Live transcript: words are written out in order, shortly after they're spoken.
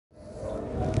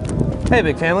Hey,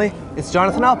 big family. It's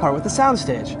Jonathan Alpart with the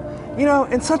Soundstage. You know,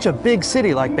 in such a big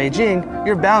city like Beijing,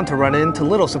 you're bound to run into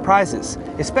little surprises,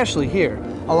 especially here.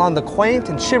 Along the quaint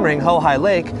and shimmering Hohai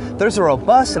Lake, there's a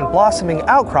robust and blossoming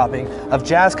outcropping of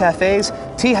jazz cafes,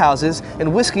 tea houses,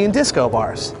 and whiskey and disco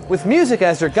bars. With music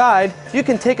as your guide, you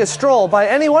can take a stroll by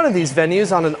any one of these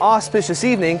venues on an auspicious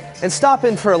evening and stop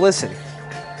in for a listen.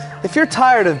 If you're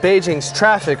tired of Beijing's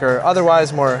traffic or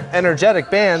otherwise more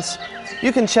energetic bands,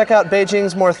 you can check out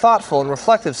Beijing's more thoughtful and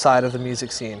reflective side of the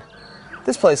music scene.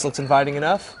 This place looks inviting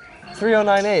enough.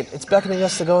 3098, it's beckoning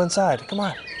us to go inside. Come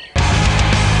on.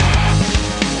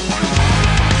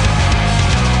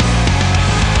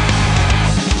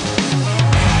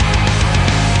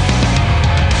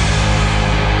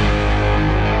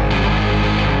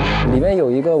 里面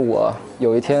有一个我，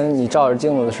有一天你照着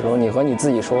镜子的时候，你和你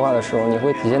自己说话的时候，你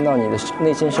会体现到你的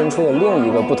内心深处的另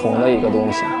一个不同的一个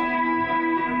东西。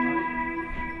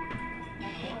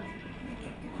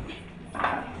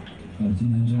今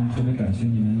天真特别感谢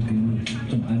你们给我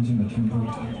这么安静的听歌。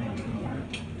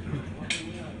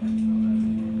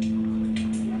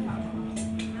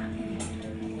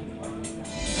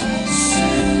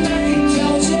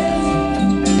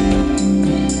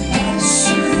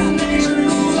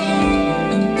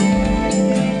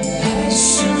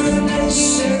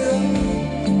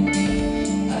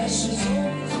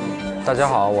大家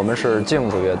好，我们是镜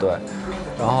子乐队，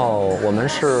然后我们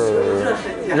是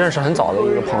认识很早的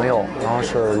一个朋友，然后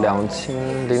是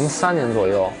2003年左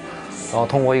右，然后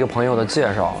通过一个朋友的介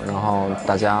绍，然后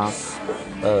大家，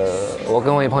我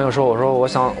跟我一朋友说，我说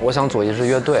我想组一支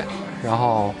乐队，然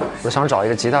后我想找一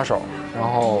个吉他手，然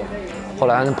后后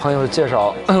来那朋友介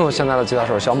绍我现在的吉他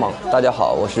手小猛。大家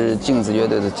好，我是镜子乐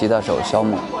队的吉他手小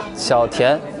猛，小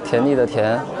田，田地的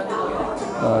田，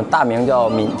大名叫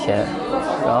闵田。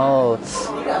然后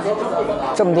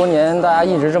这么多年大家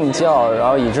一直这么叫，然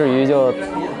后以至于就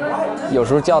有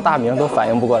时候叫大名都反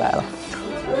应不过来了。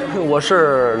我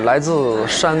是来自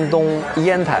山东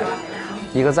烟台，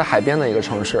一个在海边的一个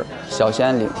城市，小兴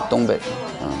安岭东北，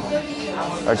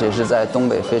而且是在东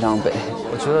北非常北。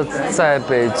我觉得在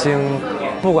北京，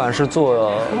不管是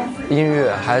做音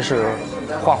乐还是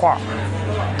画画，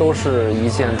都是一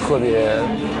件特别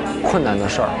困难的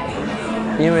事儿，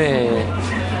因为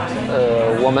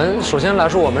我们首先来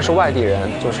说，我们是外地人，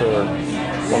就是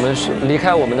我们是离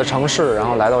开我们的城市，然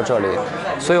后来到这里，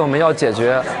所以我们要解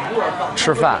决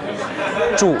吃饭、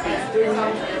住，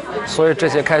所以这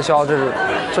些开销，这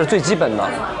是最基本的。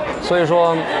所以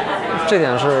说，这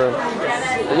点是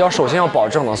首先要保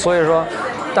证的。所以说，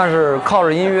但是靠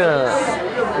着音乐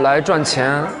来赚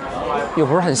钱，又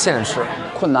不是很现实，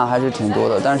困难还是挺多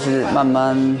的。但是慢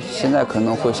慢现在可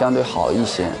能会相对好一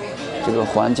些。这个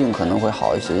环境可能会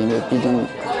好一些，因为毕竟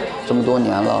这么多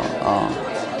年了啊，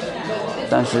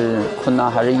但是困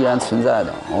难还是依然存在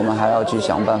的，我们还要去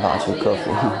想办法去克服。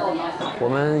我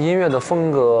们音乐的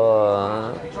风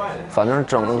格，反正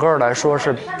整个来说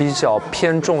是比较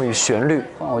偏重于旋律，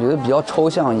我觉得比较抽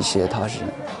象一些，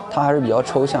它还是比较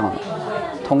抽象的，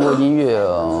通过音乐，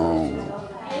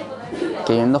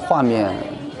给人的画面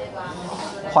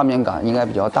感应该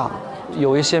比较大，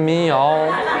有一些民谣。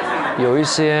有一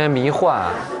些迷幻，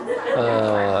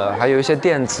还有一些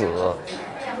电子，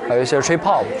还有一些 trip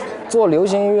hop。做流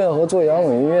行音乐和做摇滚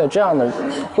音乐这样的，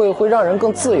会让人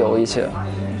更自由一些，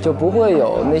就不会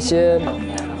有那些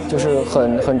就是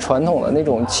很传统的那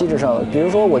种气质上的。比如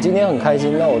说我今天很开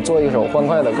心，那我做一首欢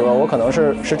快的歌，我可能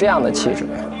是这样的气质。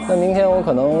那明天我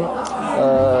可能，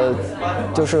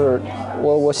就是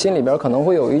我心里边可能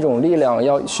会有一种力量，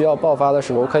需要爆发的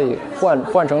时候，可以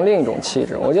换成另一种气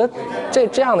质。我觉得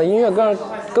这样的音乐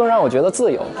更让我觉得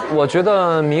自由。我觉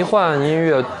得迷幻音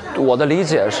乐，我的理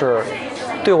解是，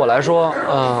对我来说，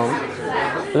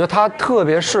我觉得它特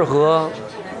别适合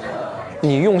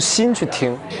你用心去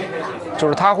听，就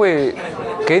是它会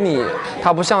给你，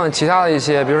它不像其他的一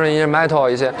些，比如说一些 metal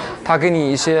一些，它给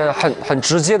你一些很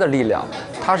直接的力量，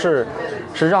它是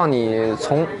让你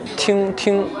从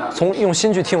用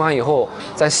心去听完以后，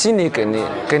在心里给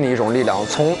你一种力量，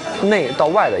从内到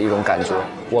外的一种感觉。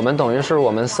我们等于是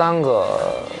我们三个，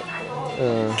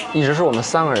一直是我们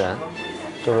三个人，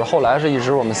就是后来是一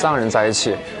直我们三个人在一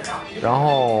起，然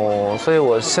后所以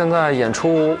我现在演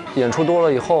出多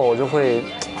了以后，我就会，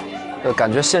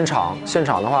感觉现场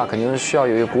的话肯定需要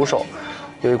有一个鼓手，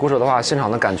有一个鼓手的话，现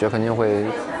场的感觉肯定会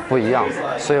不一样，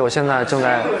所以我现在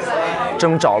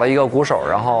正找了一个鼓手，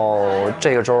然后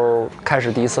这个周开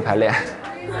始第一次排练。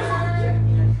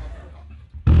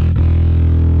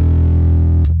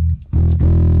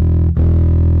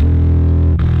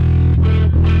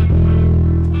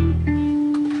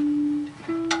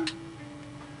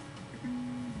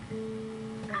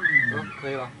可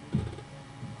以了。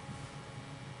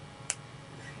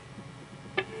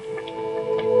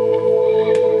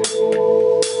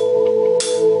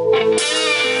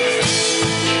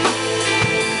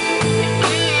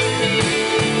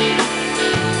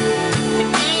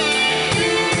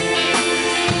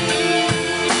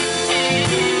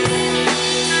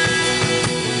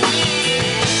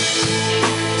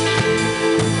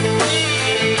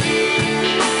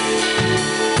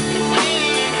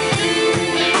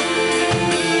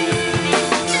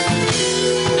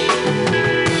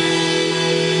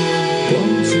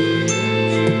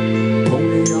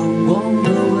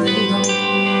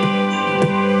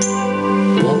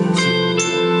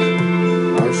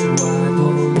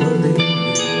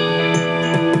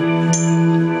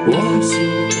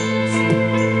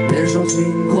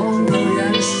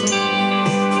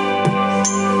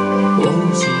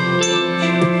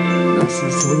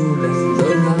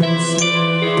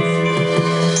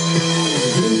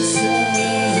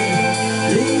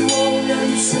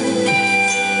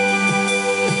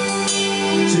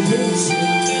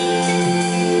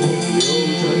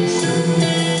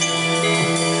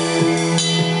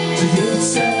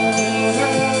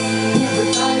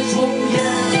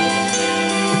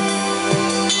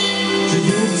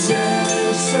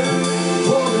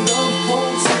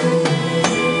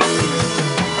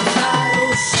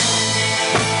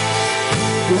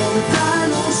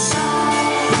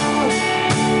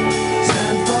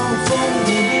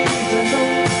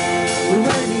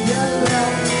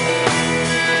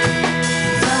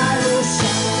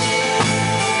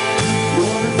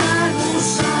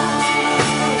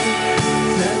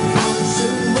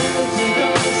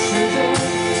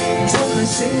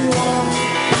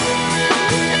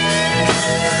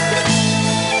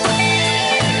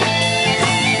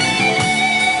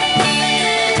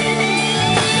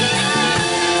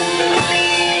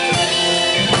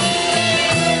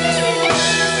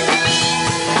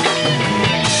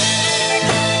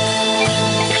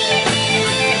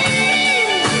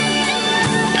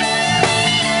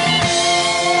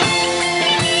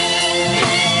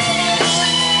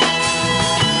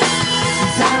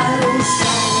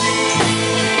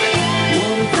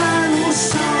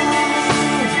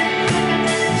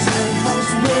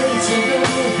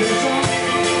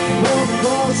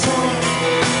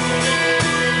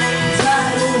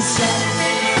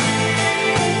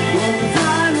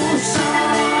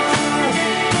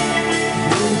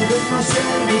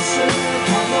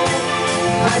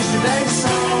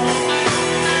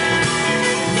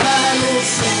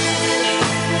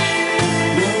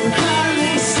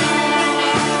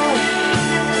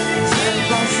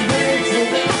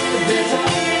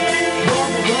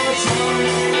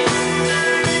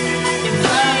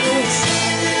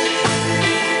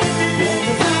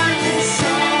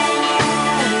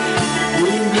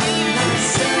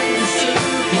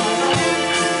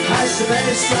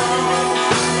悲伤。